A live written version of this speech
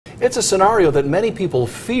It's a scenario that many people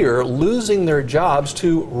fear, losing their jobs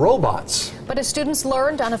to robots. But as students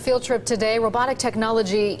learned on a field trip today, robotic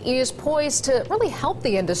technology is poised to really help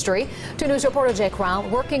the industry. 2 News reporter Jake Ryle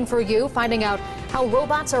working for you, finding out how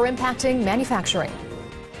robots are impacting manufacturing.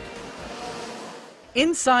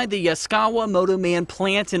 Inside the Yaskawa Motoman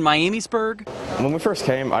plant in Miamisburg, when we first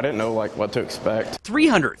came, I didn't know what to expect.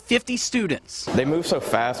 350 students. They move so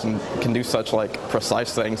fast and can do such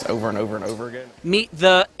precise things over and over and over again. Meet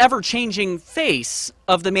the ever-changing face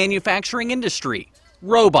of the manufacturing industry,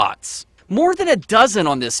 robots. More than a dozen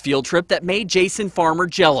on this field trip that made Jason Farmer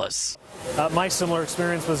jealous. My similar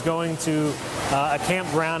experience was going to a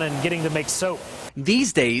campground and getting to make soap.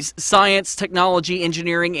 These days, science, technology,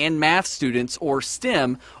 engineering, and math students, or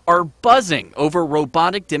STEM, are buzzing over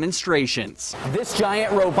robotic demonstrations. This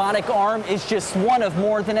giant robotic arm is just one of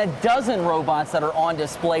more than a dozen robots that are on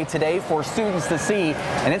display today for students to see,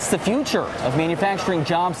 and it's the future of manufacturing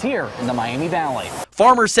jobs here in the Miami Valley.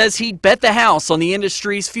 Farmer says he'd bet the house on the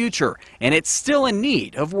industry's future, and it's still in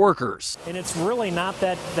need of workers. And it's really not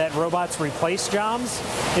that robots replace jobs,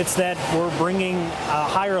 it's that we're bringing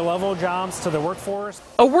higher level jobs to the workforce.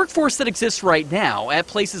 A workforce that exists right now at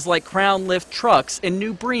places like Crown Lift Trucks in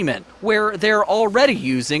New Bremen, where they're already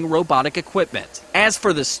using robotic equipment. As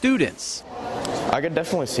for the students, I could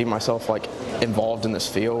definitely see myself involved in this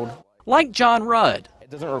field. Like John Rudd.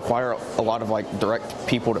 It doesn't require a lot of direct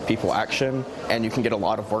people-to-people action, and you can get a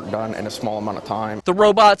lot of work done in a small amount of time. The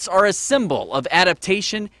robots are a symbol of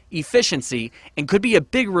adaptation, efficiency, and could be a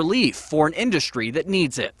big relief for an industry that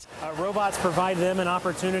needs it. Robots provide them an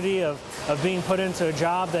opportunity of being put into a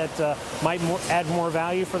job that might add more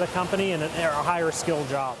value for the company and are higher skilled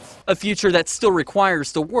jobs. A future that still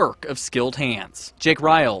requires the work of skilled hands. Jake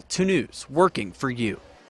Ryle, 2 News, working for you.